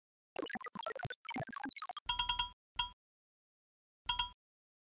Hi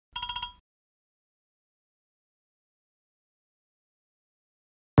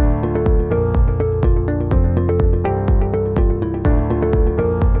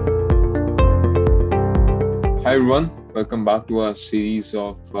everyone, welcome back to our series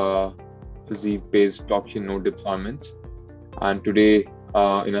of Zeeve-based blockchain node deployments. And today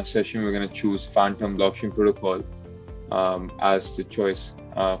in our session, we're going to choose Fantom blockchain protocol as the choice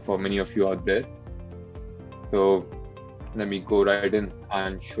for many of you out there. So let me go right in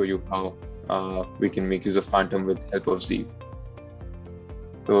and show you how we can make use of Fantom with help of Zeeve.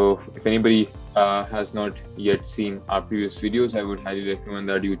 So if anybody has not yet seen our previous videos, I would highly recommend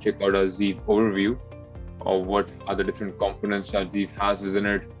that you check out our Zeeve overview of what are the different components that Zeeve has within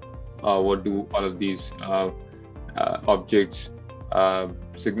it, what do all of these objects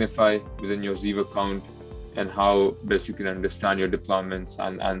signify within your Zeeve account, and how best you can understand your deployments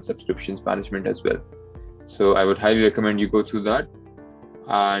and subscriptions management as well. So I would highly recommend you go through that.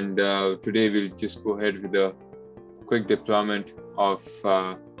 And today we'll just go ahead with a quick deployment of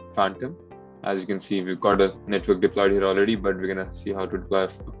Fantom. As you can see, we've got a network deployed here already, but we're gonna see how to deploy a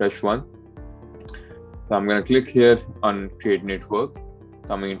fresh one. So I'm going to click here on create network,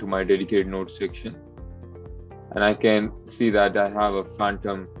 coming into my dedicated node section. And I can see that I have a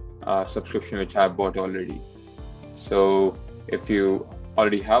Fantom subscription, which I bought already. So if you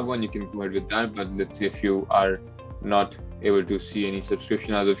already have one, you can go ahead with that. But let's say if you are not able to see any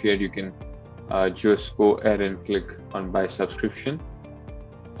subscription as of yet, you can just go ahead and click on buy subscription.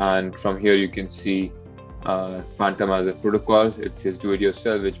 And from here, you can see Fantom as a protocol. It says do it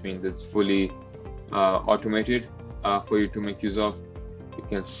yourself, which means it's fully automated for you to make use of. You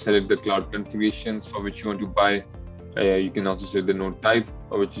can select the cloud configurations for which you want to buy. You can also select the node type,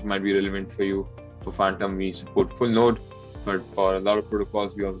 which might be relevant for you. For Fantom, we support full node, but for a lot of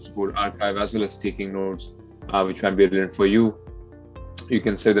protocols, we also support archive as well as staking nodes, which might be relevant for you. You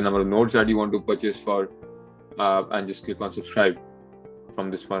can set the number of nodes that you want to purchase for, and just click on subscribe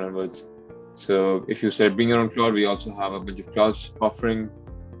from this point onwards. So if you select bring your own cloud, we also have a bunch of clouds offering.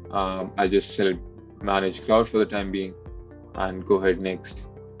 I'll just select manage cloud for the time being and go ahead next.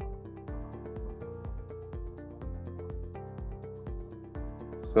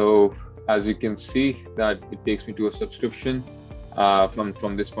 So as you can see that it takes me to a subscription.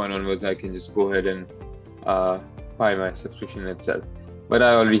 From this point onwards, I can just go ahead and buy my subscription itself. But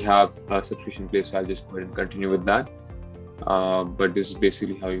I already have a subscription in place, so I'll just go ahead and continue with that. But this is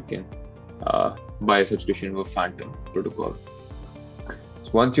basically how you can buy a subscription for Fantom protocol.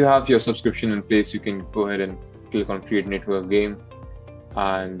 Once you have your subscription in place, you can go ahead and click on create network again,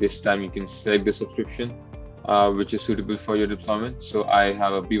 and this time you can select the subscription which is suitable for your deployment. So I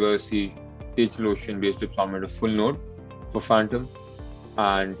have a BYOC DigitalOcean based deployment of full node for Fantom,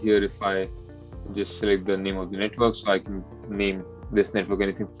 and here if I just select the name of the network, so I can name this network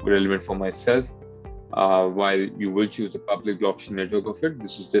anything relevant for myself. While you will choose the public blockchain network of it,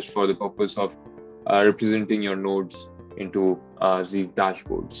 this is just for the purpose of representing your nodes into Zeeve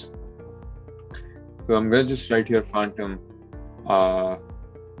dashboards. So I'm going to just write here Fantom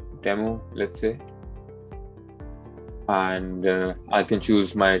demo, let's say, and I can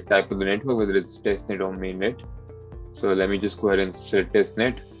choose my type of the network, whether it's testnet or mainnet. So let me just go ahead and select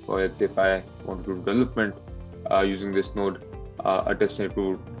testnet, or let's say if I want to do development using this node, a test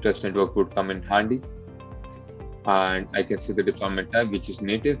network would come in handy. And I can set the deployment type, which is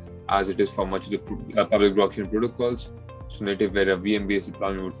native, as it is for much of the public blockchain protocols. So native, where a VM-based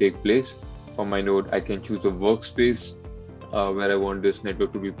deployment would take place. For my node, I can choose the workspace where I want this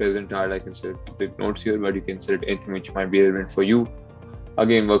network to be present at. I can select public nodes here, but you can select anything which might be relevant for you.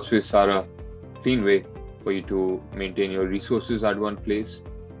 Again, workspaces are a clean way for you to maintain your resources at one place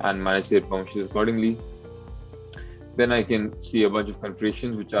and manage their permissions accordingly. Then I can see a bunch of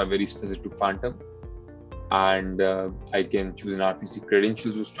configurations which are very specific to Fantom. And I can choose an RPC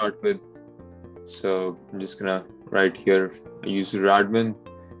credentials to start with. So I'm just gonna write here user admin.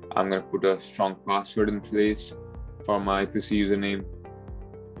 I'm gonna put a strong password in place for my RPC username,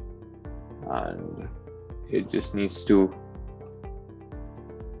 and it just needs to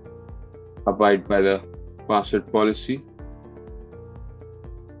abide by the password policy.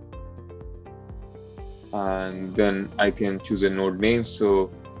 And then I can choose a node name.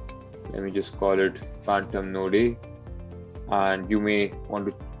 So let me just call it Fantom node A, and you may want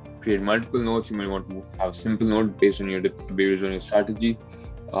to create multiple nodes. You may want to have simple node based on your strategy.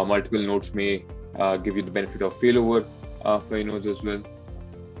 Multiple nodes may give you the benefit of failover for your nodes as well.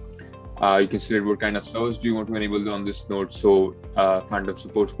 You can select what kind of service do you want to enable on this node. So Fantom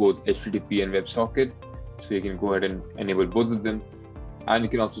supports both HTTP and WebSocket, so you can go ahead and enable both of them. And you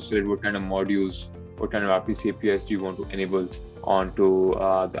can also select what kind of modules, what kind of RPC APIs do you want to enable onto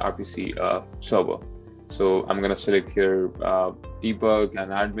the RPC server. So I'm going to select here debug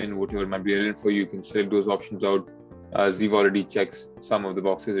and admin, whatever might be relevant for you. You can select those options out. Zeeve already checks some of the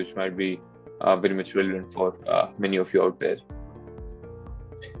boxes which might be very much relevant for many of you out there.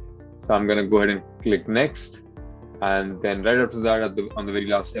 So I'm going to go ahead and click next. And then right after that, on the very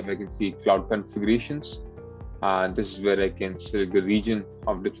last step, I can see cloud configurations. And this is where I can select the region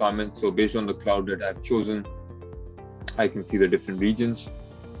of deployment. So based on the cloud that I've chosen, I can see the different regions,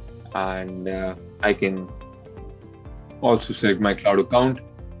 and I can also select my cloud account,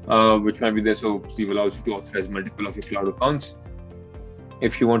 which might be there. So Zeeve allows you to authorize multiple of your cloud accounts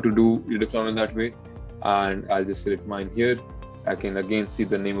if you want to do your deployment that way. And I'll just select mine here. I can again see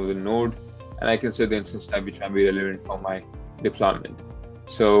the name of the node, and I can set the instance type which might be relevant for my deployment.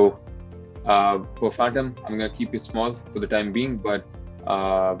 So for Fantom, I'm going to keep it small for the time being, but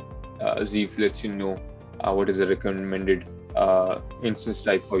Zeeve lets you know what is the recommended instance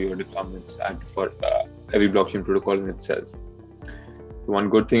type for your deployments and for every blockchain protocol in itself. One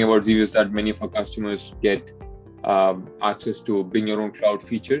good thing about Zeeve is that many of our customers get access to bring your own cloud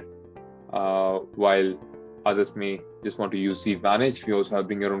feature, while others may just want to use Zeeve Manage. We also have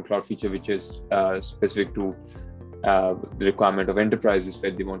bring your own cloud feature, which is specific to the requirement of enterprises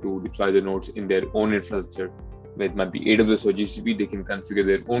where they want to deploy the nodes in their own infrastructure, where it might be AWS or GCP. They can configure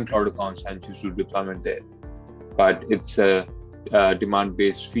their own cloud accounts and choose to deployment there. But it's a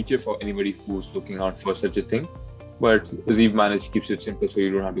demand-based feature for anybody who's looking out for such a thing. But Zeeve Manage keeps it simple, so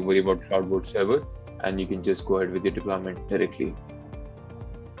you don't have to worry about cloud whatsoever, and you can just go ahead with your deployment directly.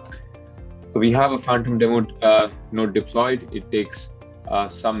 So we have a Fantom demo node deployed. It takes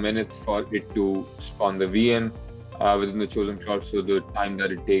some minutes for it to spawn the VM within the chosen cloud. So the time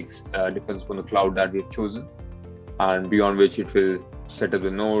that it takes depends upon the cloud that we've chosen, and beyond which it will set up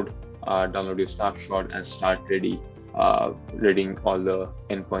the node, download your snapshot, and start readying all the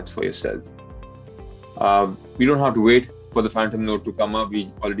endpoints for yourself. We don't have to wait for the Fantom node to come up. We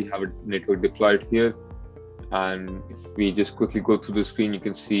already have a network deployed here, and if we just quickly go through the screen, you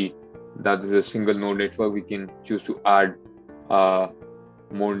can see that there's a single node network. We can choose to add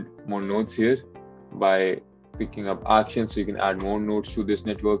more nodes here by picking up actions. So you can add more nodes to this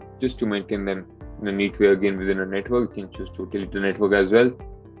network just to maintain them in a neat way. Again, within a network, you can choose to delete the network as well.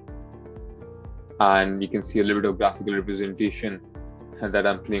 And you can see a little bit of graphical representation that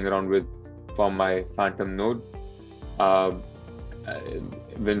I'm playing around with for my Fantom node.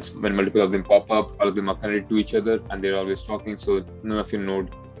 When multiple of them pop up, all of them are connected to each other and they're always talking. So none of your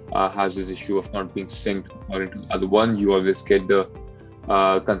node has this issue of not being synced according to the other one. You always get the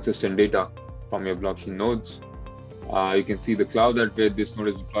consistent data from your blockchain nodes. You can see the cloud that where this node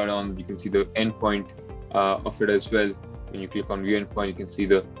is deployed on. You can see the endpoint of it as well. When you click on view endpoint, you can see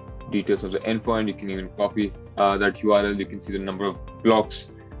the details of the endpoint. You can even copy that URL. You can see the number of blocks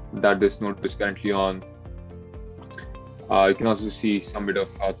that this node is currently on. You can also see some bit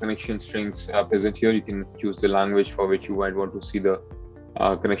of connection strings present here. You can choose the language for which you might want to see the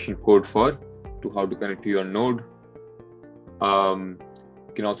connection code for to how to connect to your node. You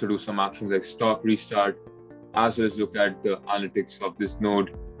can also do some actions like stop, restart, as well as look at the analytics of this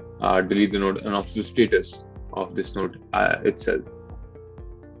node, delete the node, and also the status of this node itself.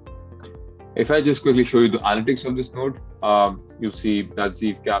 If I just quickly show you the analytics of this node, you'll see that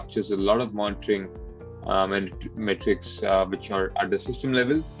Zeeve captures a lot of monitoring metrics which are at the system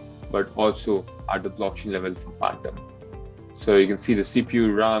level, but also at the blockchain level for Fantom. So you can see the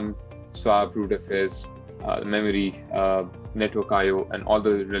CPU, RAM, swap, root FS, memory, network IO, and all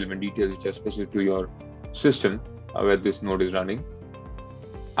the relevant details which are specific to your system where this node is running.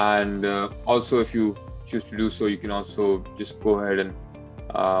 And also, if you choose to do so, you can also just go ahead and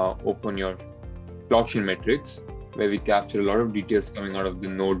open your blockchain metrics, where we capture a lot of details coming out of the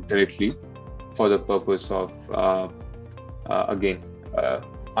node directly for the purpose of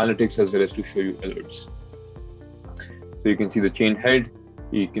analytics, as well as to show you alerts. So you can see the chain head,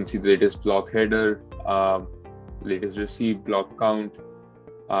 you can see the latest block header, latest receipt, block count,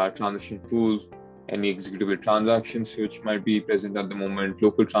 transaction pool, any executable transactions which might be present at the moment,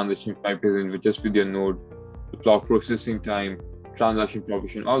 local transactions might be present just with your node, the block processing time, transaction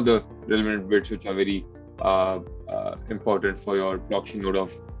propagation, all the relevant bits which are very important for your blockchain node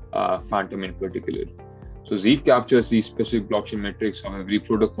of Fantom in particular. So Zeeve captures these specific blockchain metrics of every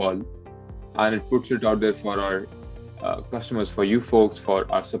protocol, and it puts it out there for our customers, for you folks,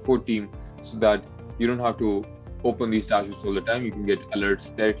 for our support team, so that you don't have to open these dashboards all the time. You can get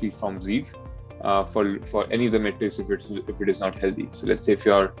alerts directly from Zeeve for any of the metrics if it is not healthy. So let's say if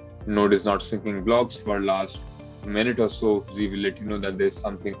your node is not syncing blocks for last minute or so, Zeeve will let you know that there's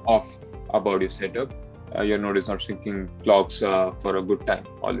something off about your setup. Your node is not syncing clocks for a good time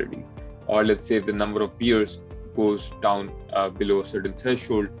already. Or let's say if the number of peers goes down below a certain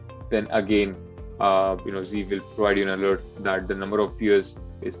threshold, then again, Zeeve will provide you an alert that the number of peers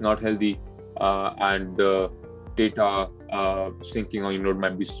is not healthy and the data syncing on your node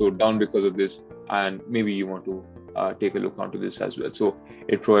might be slowed down because of this, and maybe you want to take a look onto this as well. So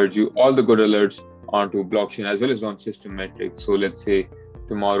it provides you all the good alerts onto blockchain as well as on system metrics. So let's say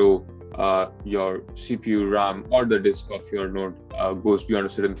tomorrow your CPU, RAM, or the disk of your node goes beyond a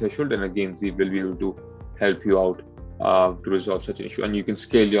certain threshold, and again, Zeeve will be able to help you out to resolve such an issue. And you can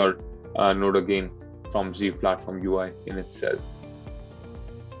scale your node again from Zeeve platform UI in itself.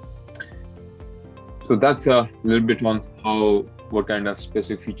 So that's a little bit on what kind of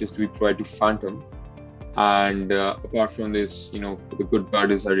specific features do we provide to Fantom. And apart from this, the good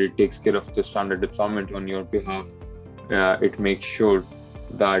part is that it takes care of the standard deployment on your behalf. It makes sure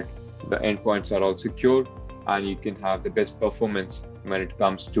that the endpoints are all secure and you can have the best performance when it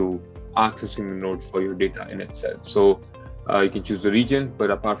comes to accessing the node for your data in itself. So you can choose the region,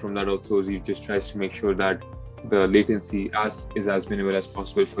 but apart from that also, Zeeve just tries to make sure that the latency is as minimal as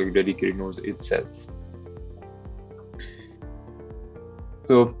possible for your dedicated nodes itself.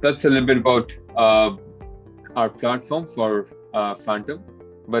 So that's a little bit about our platform for Fantom.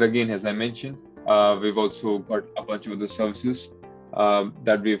 But again, as I mentioned, we've also got a bunch of other services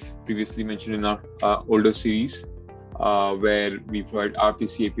that we've previously mentioned in our older series, where we provide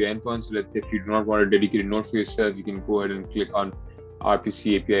RPC API endpoints. So let's say if you do not want a dedicated node for yourself, you can go ahead and click on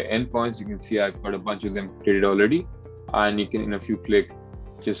RPC API endpoints. You can see I've got a bunch of them created already, and you can, in a few clicks,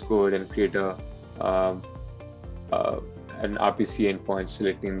 just go ahead and create an RPC endpoint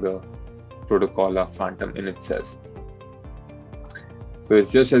selecting the protocol of Fantom in itself. So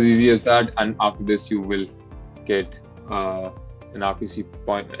it's just as easy as that, and after this you will get an RPC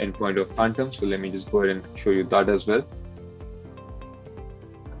endpoint of Fantom. So let me just go ahead and show you that as well.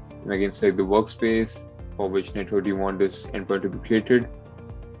 And again, select the workspace for which network you want this endpoint to be created.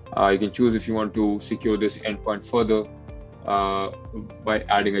 You can choose if you want to secure this endpoint further by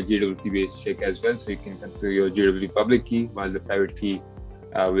adding a JWT based check as well. So you can consider your JWT public key, while the private key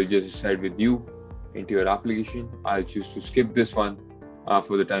will just reside with you into your application. I'll choose to skip this one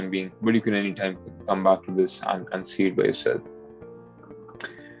for the time being, but you can anytime come back to this and see it by yourself.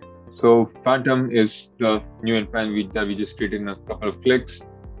 So Fantom is the new endpoint that we just created in a couple of clicks,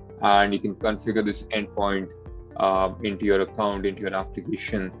 and you can configure this endpoint into your account, into your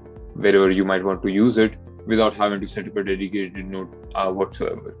application, wherever you might want to use it, without having to set up a dedicated node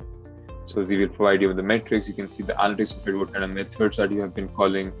whatsoever. So Zeeve will provide you with the metrics. You can see the analytics of it, what kind of methods that you have been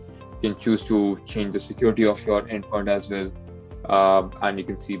calling. You can choose to change the security of your endpoint as well. And you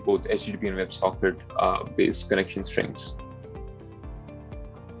can see both HTTP and WebSocket based connection strings.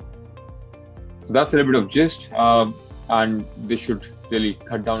 That's a little bit of gist. And this should really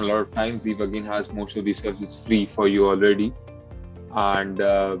cut down a lot of time. Zeeve again has most of these services free for you already. And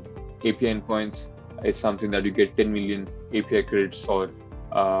API endpoints is something that you get 10 million API credits for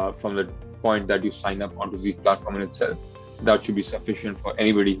from the point that you sign up onto Zeeve platform in itself. That should be sufficient for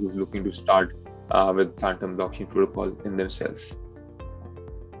anybody who's looking to start with Fantom blockchain protocol in themselves.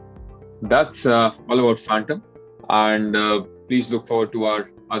 That's all about Fantom, and please look forward to our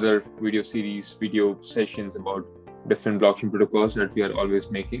other video sessions about different blockchain protocols that we are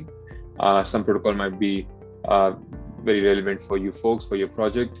always making. Some protocol might be very relevant for you folks, for your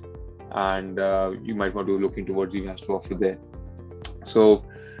project, and you might want to look into what Zeeve has to offer there. So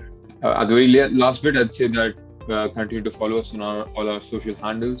at the very last bit, I'd say that continue to follow us on all our social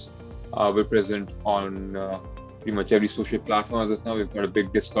handles. We're present on pretty much every social platform as of now. We've got a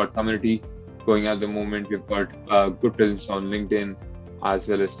big Discord community going at the moment. We've got good presence on LinkedIn, as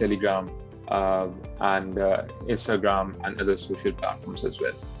well as Telegram and Instagram and other social platforms as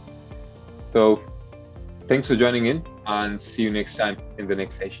well. So thanks for joining in, and see you next time in the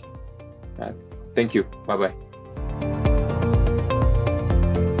next session. Thank you. Bye-bye.